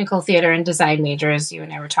technical theater and design major, as you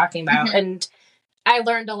and I were talking about. Mm-hmm. And I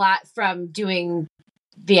learned a lot from doing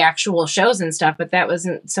the actual shows and stuff, but that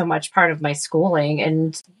wasn't so much part of my schooling.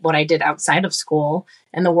 And what I did outside of school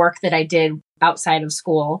and the work that I did outside of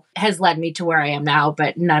school has led me to where I am now,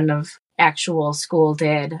 but none of actual school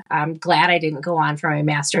did. I'm glad I didn't go on for my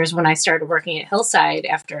master's. When I started working at Hillside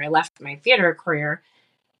after I left my theater career,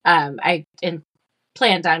 I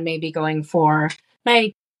planned on maybe going for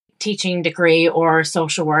my teaching degree or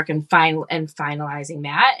social work and finalizing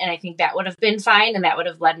that. And I think that would have been fine. And that would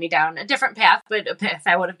have led me down a different path, but a path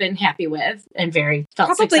I would have been happy with and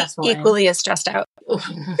felt successful equally as stressed out.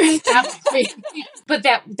 But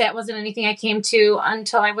that wasn't anything I came to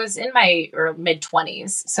until I was in my mid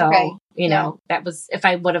 20s. So, that was, if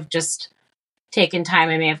I would have just taken time,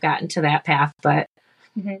 I may have gotten to that path, but.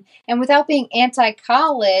 Mm-hmm. And without being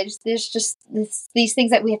anti-college, there's just these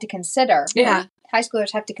things that we have to consider. Yeah. High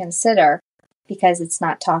schoolers have to consider because it's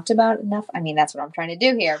not talked about enough. I mean, that's what I'm trying to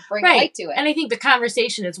do here. Bring light to it. And I think the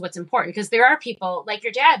conversation is what's important because there are people like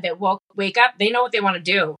your dad that wake up, they know what they want to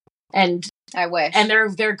do. and I wish. And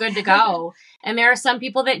they're good to go. And there are some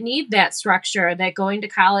people that need that structure, that going to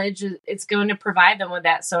college, it's going to provide them with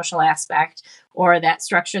that social aspect or that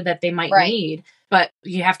structure that they might need. But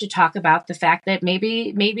you have to talk about the fact that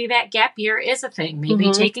maybe that gap year is a thing.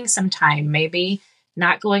 Maybe taking some time, maybe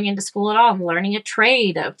not going into school at all and learning a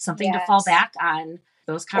trade of something to fall back on.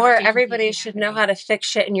 Those or everybody should know how to fix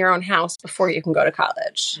shit in your own house before you can go to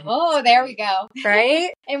college. Oh, there we go.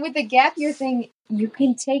 Right? And with the gap year thing, you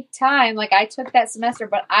can take time. Like I took that semester,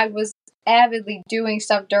 but I was avidly doing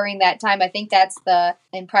stuff during that time. I think that's the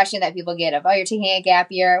impression that people get of, oh, you're taking a gap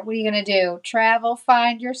year. What are you going to do? Travel,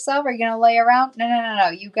 find yourself? Are you going to lay around? No.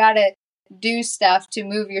 You got to do stuff to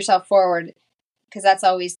move yourself forward. Because that's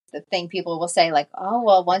always the thing people will say, like, oh,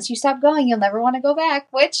 well, once you stop going, you'll never want to go back.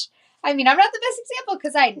 Which, I mean, I'm not the best example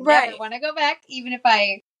because I never want to go back, even if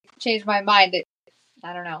I change my mind.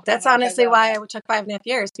 I don't know. That's honestly why I took 5.5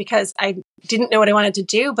 years, because I didn't know what I wanted to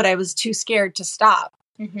do, but I was too scared to stop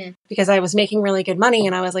because I was making really good money.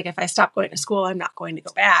 And I was like, if I stop going to school, I'm not going to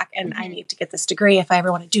go back. And I need to get this degree if I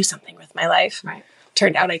ever want to do something with my life. Right.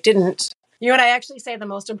 Turned out I didn't. You know what I actually say the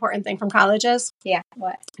most important thing from college is? Yeah,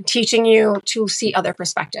 what? Teaching you to see other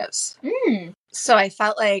perspectives. So I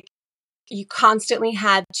felt like you constantly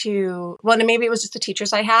had to, well, maybe it was just the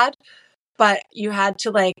teachers I had, but you had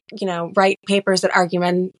to write papers that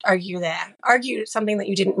argue something that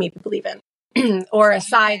you didn't maybe believe in or a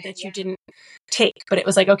side that you didn't take. But it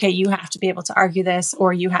was like, okay, you have to be able to argue this,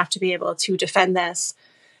 or you have to be able to defend this.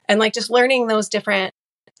 And just learning those different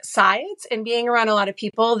sides and being around a lot of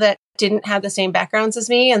people that didn't have the same backgrounds as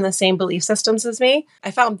me and the same belief systems as me, I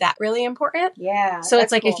found that really important. Yeah. So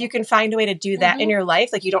it's like, cool. If you can find a way to do that in your life,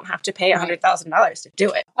 you don't have to pay $100,000 to do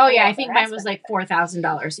it. Oh yeah. I think mine was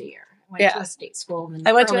 $4,000 a year. I went to a state school.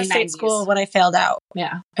 I went to a state school when I failed out.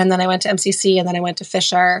 Yeah. And then I went to MCC, and then I went to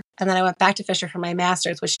Fisher, and then I went back to Fisher for my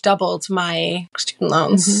master's, which doubled my student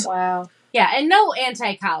loans. Wow. Yeah. And no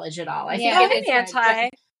anti-college at all. I think it is anti.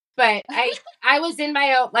 But I was in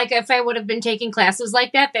my own, if I would have been taking classes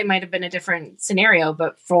like that, they might have been a different scenario.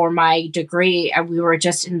 But for my degree, we were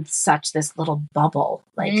just in such this little bubble.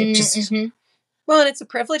 It just. Well, and it's a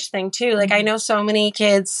privilege thing too. I know so many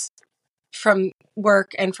kids from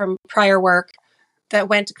work and from prior work that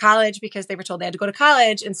went to college because they were told they had to go to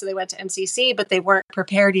college. And so they went to MCC, but they weren't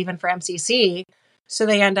prepared even for MCC. So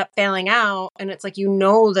they end up failing out. And it's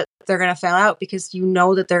that they're going to fail out because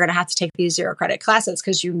that they're going to have to take these 0 credit classes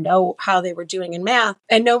because how they were doing in math.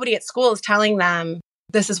 And nobody at school is telling them,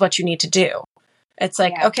 this is what you need to do. It's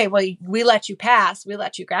okay, well, we let you pass. We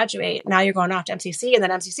let you graduate. Now you're going off to MCC. And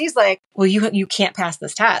then MCC's like, well, you can't pass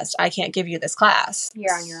this test. I can't give you this class.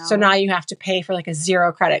 You're on your own. So now you have to pay for a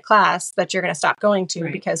 0 credit class that you're going to stop going to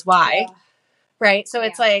because why? Yeah. Right. So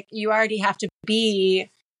it's you already have to be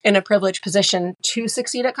in a privileged position to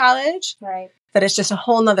succeed at college. Right. That it's just a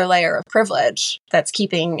whole nother layer of privilege that's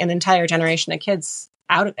keeping an entire generation of kids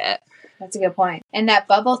out of it. That's a good point. And that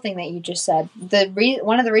bubble thing that you just said,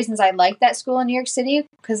 one of the reasons I liked that school in New York City,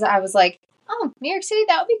 because I was like, oh, New York City,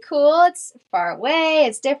 that would be cool. It's far away.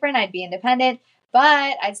 It's different. I'd be independent.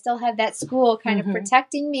 But I'd still have that school kind of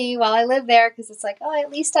protecting me while I live there, because it's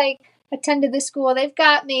at least I attended this school. They've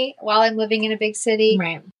got me while I'm living in a big city.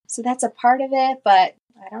 Right. So that's a part of it. But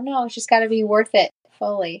I don't know. It's just got to be worth it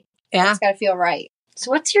fully. Yeah. It's got to feel right.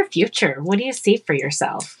 So what's your future? What do you see for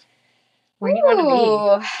yourself? Where do you want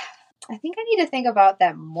to be? I think I need to think about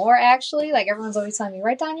that more, actually. Everyone's always telling me,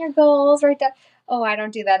 write down your goals, write down. Oh, I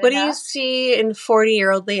don't do that What enough. do you see in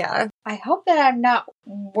 40-year-old Leah? I hope that I'm not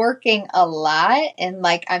working a lot and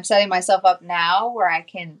I'm setting myself up now where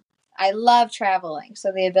I love traveling.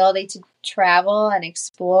 So the ability to travel and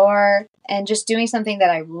explore and just doing something that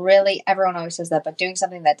everyone always says that, but doing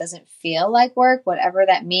something that doesn't feel like work, whatever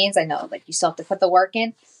that means. I know you still have to put the work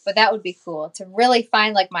in, but that would be cool to really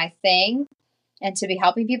find my thing and to be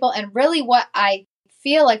helping people. And really what I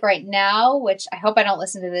feel like right now, which I hope I don't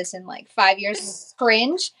listen to this in 5 years and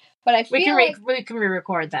cringe, but I feel we can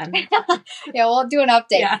re-record then. Yeah, we'll do an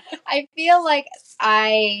update. Yeah. I feel like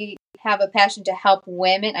I have a passion to help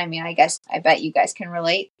women. I mean, I bet you guys can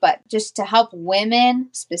relate, but just to help women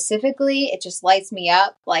specifically, it just lights me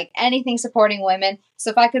up. Anything supporting women. So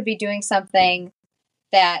if I could be doing something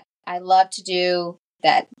that I love to do,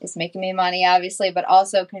 that is making me money, obviously, but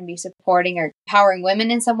also can be supporting or empowering women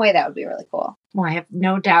in some way, that would be really cool. Well, I have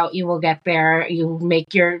no doubt you will get there. You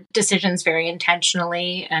make your decisions very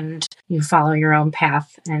intentionally and you follow your own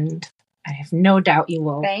path. And I have no doubt you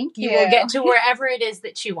will. Thank you. You will get to wherever it is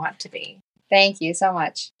that you want to be. Thank you so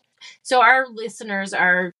much. So our listeners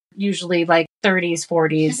are usually 30s,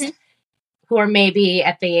 40s. who are maybe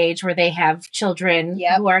at the age where they have children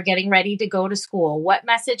who are getting ready to go to school? What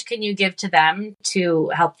message can you give to them to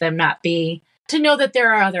help them to know that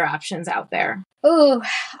there are other options out there? Ooh,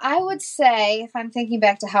 I would say, if I'm thinking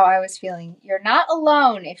back to how I was feeling, you're not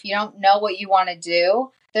alone if you don't know what you want to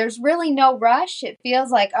do. There's really no rush. It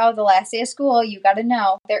feels like, oh, the last day of school, you got to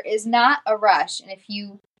know. There is not a rush. And if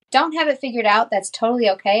you don't have it figured out, that's totally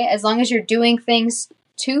okay. As long as you're doing things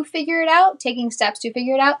to figure it out, taking steps to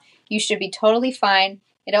figure it out, you should be totally fine.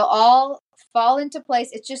 It'll all fall into place.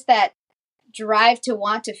 It's just that drive to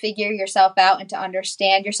want to figure yourself out and to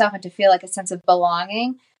understand yourself and to feel like a sense of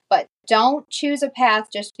belonging. But don't choose a path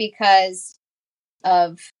just because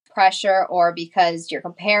of pressure or because you're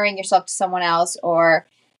comparing yourself to someone else or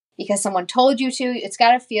because someone told you to. It's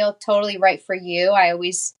got to feel totally right for you. I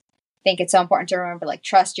always think it's so important to remember, like,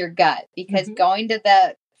 trust your gut, because going to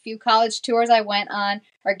the few college tours I went on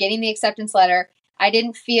or getting the acceptance letter, I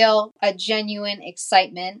didn't feel a genuine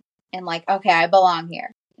excitement and like, okay, I belong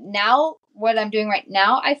here. Now, what I'm doing right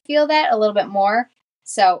now, I feel that a little bit more.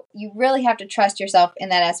 So you really have to trust yourself in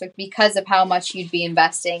that aspect because of how much you'd be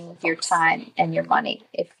investing with your time and your money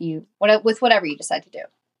with whatever you decide to do.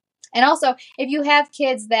 And also, if you have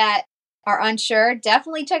kids that are unsure,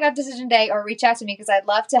 definitely check out Decision Day or reach out to me because I'd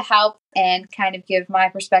love to help and kind of give my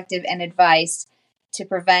perspective and advice to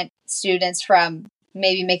prevent students from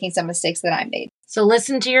maybe making some mistakes that I made. So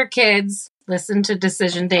listen to your kids. Listen to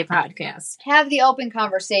Decision Day podcast. Have the open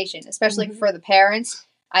conversation, especially for the parents.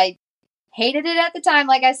 I hated it at the time,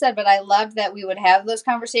 like I said, but I loved that we would have those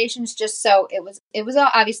conversations just so it was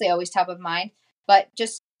obviously always top of mind, but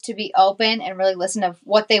just to be open and really listen to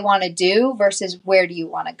what they want to do versus where do you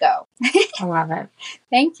want to go. I love it.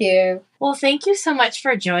 Thank you. Well, thank you so much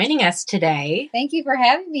for joining us today. Thank you for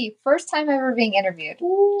having me. First time ever being interviewed.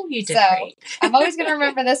 Ooh, you did great. I'm always going to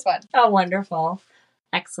remember this one. Oh, wonderful.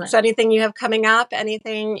 Excellent. Is there anything you have coming up?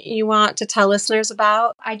 Anything you want to tell listeners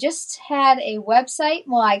about? I just had a website.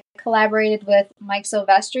 Well, I collaborated with Mike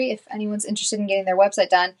Silvestri. If anyone's interested in getting their website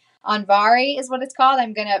done, Anvari is what it's called.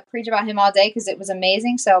 I'm going to preach about him all day because it was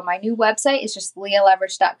amazing. So my new website is just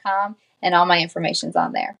leverich.com and all my information's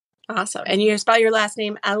on there. Awesome. And you spell your last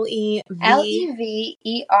name Leverich.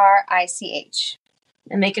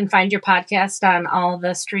 And they can find your podcast on all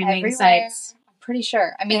the streaming everywhere. Sites. Pretty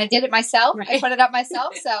sure. I mean, I did it myself. Right. I put it up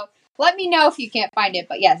myself. So let me know if you can't find it.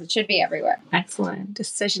 But yes, it should be everywhere. Excellent.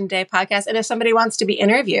 Decision Day podcast. And if somebody wants to be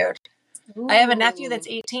interviewed, I have a nephew that's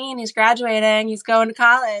 18. He's graduating. He's going to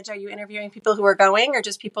college. Are you interviewing people who are going or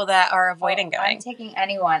just people that are avoiding going? I'm taking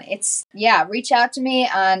anyone. Reach out to me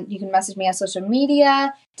you can message me on social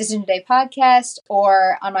media, Decision Day podcast,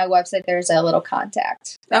 or on my website, there's a little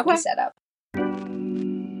contact that we set up.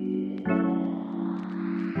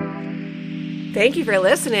 Thank you for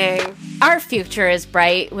listening. Our future is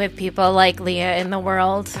bright with people like Leah in the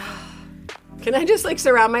world. Can I just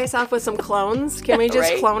surround myself with some clones? Can we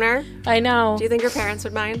just clone her? I know. Do you think your parents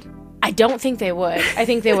would mind? I don't think they would. I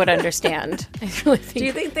think they would understand. I really think. Do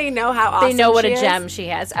you think they know how awesome they know what she a is? gem she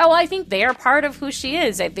has? Oh, I think they are part of who she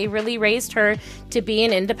is. They really raised her to be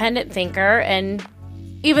an independent thinker, and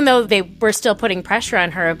even though they were still putting pressure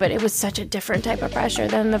on her, but it was such a different type of pressure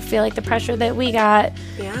than the pressure that we got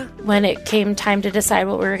when it came time to decide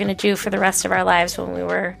what we were going to do for the rest of our lives when we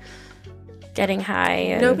were getting high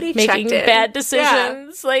and making bad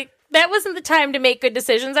decisions. Yeah. That wasn't the time to make good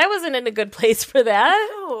decisions. I wasn't in a good place for that.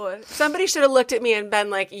 No. Somebody should have looked at me and been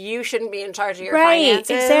like, you shouldn't be in charge of your finances.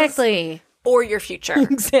 finances. Exactly. Or your future.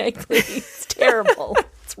 Exactly. It's terrible.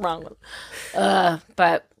 It's wrong.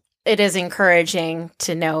 But it is encouraging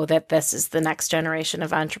to know that this is the next generation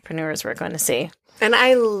of entrepreneurs we're going to see. And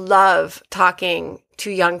I love talking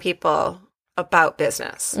to young people about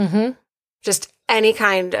business. Mm-hmm. Just any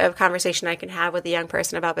kind of conversation I can have with a young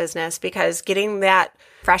person about business, because getting that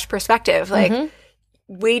fresh perspective,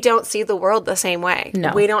 we don't see the world the same way.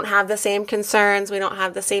 No. We don't have the same concerns. We don't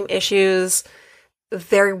have the same issues.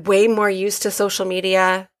 They're way more used to social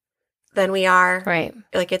media than we are. Right.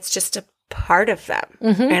 It's just a part of them.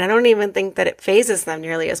 Mm-hmm. And I don't even think that it phases them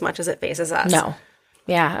nearly as much as it phases us. No.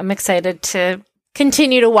 Yeah, I'm excited to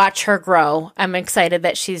continue to watch her grow. I'm excited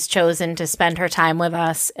that she's chosen to spend her time with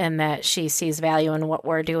us and that she sees value in what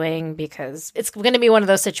we're doing, because it's going to be one of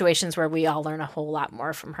those situations where we all learn a whole lot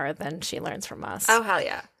more from her than she learns from us. Oh, hell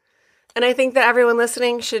yeah. And I think that everyone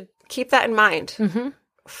listening should keep that in mind. Mm-hmm.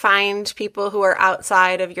 Find people who are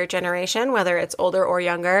outside of your generation, whether it's older or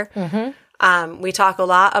younger. Mm-hmm. We talk a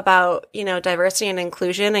lot about, diversity and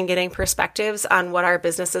inclusion and getting perspectives on what our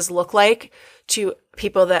businesses look like to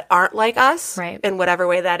people that aren't like us, right, in whatever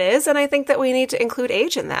way that is. And I think that we need to include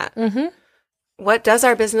age in that. Mm-hmm. what does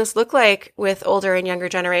our business look like with older and younger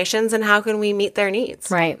generations, and how can we meet their needs?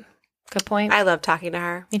 Right. Good point. I love talking to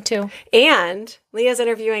her. Me too. And Leah's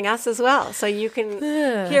interviewing us as well. So you can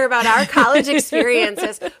hear about our college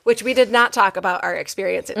experiences, which we did not talk about our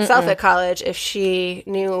experience itself at college. If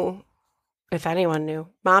anyone knew.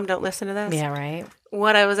 Mom, don't listen to this. Yeah, right.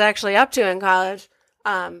 What I was actually up to in college.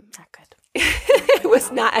 Not good. It was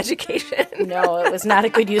not education. No, it was not a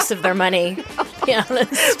good use of their money, to be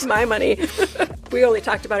honest. My money. We only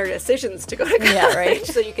talked about our decisions to go to college. Yeah, right.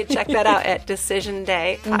 So you can check that out at Decision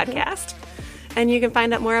Day podcast. And you can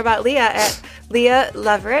find out more about Leah at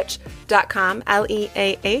leahleverich.com,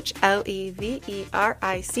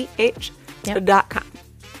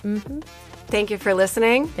 LeahLeverich.com. Thank you for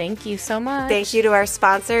listening. Thank you so much. Thank you to our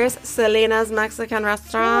sponsors, Selena's Mexican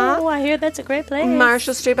Restaurant. Oh, I hear that's a great place.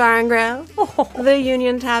 Marshall Street Bar and Grill. The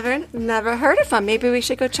Union Tavern. Never heard of them. Maybe we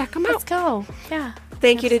should go check them out. Let's go. Yeah.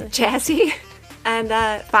 Thank you to Jazzy. And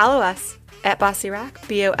follow us at Bossy Rock,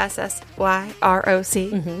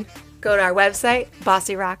 BOSSYROC. Go to our website,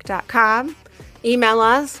 bossyrock.com. Email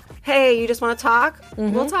us. Hey, you just want to talk?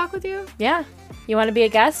 We'll talk with you. Yeah. You want to be a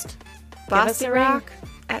guest?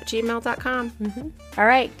 BossyRock@gmail.com. All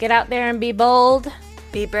right. Get out there and be bold.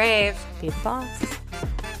 Be brave. Be the boss.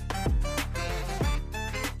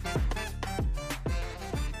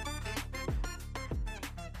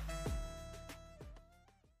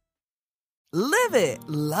 Live it,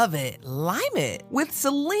 love it, lime it with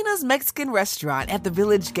Selena's Mexican Restaurant at the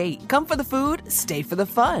Village Gate. Come for the food, stay for the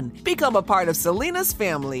fun. Become a part of Selena's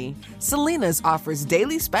family. Selena's offers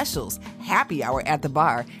daily specials, happy hour at the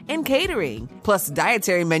bar, and catering, plus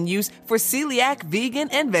dietary menus for celiac, vegan,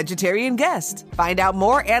 and vegetarian guests. Find out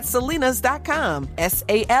more at selenas.com,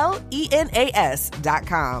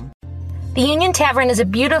 SALENAS.com. The Union Tavern is a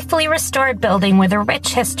beautifully restored building with a rich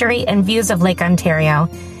history and views of Lake Ontario.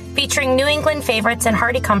 Featuring New England favorites and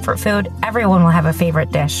hearty comfort food, everyone will have a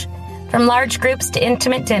favorite dish. From large groups to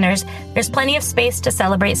intimate dinners, there's plenty of space to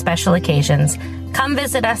celebrate special occasions. Come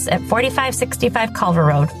visit us at 4565 Culver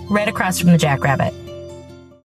Road, right across from the Jackrabbit.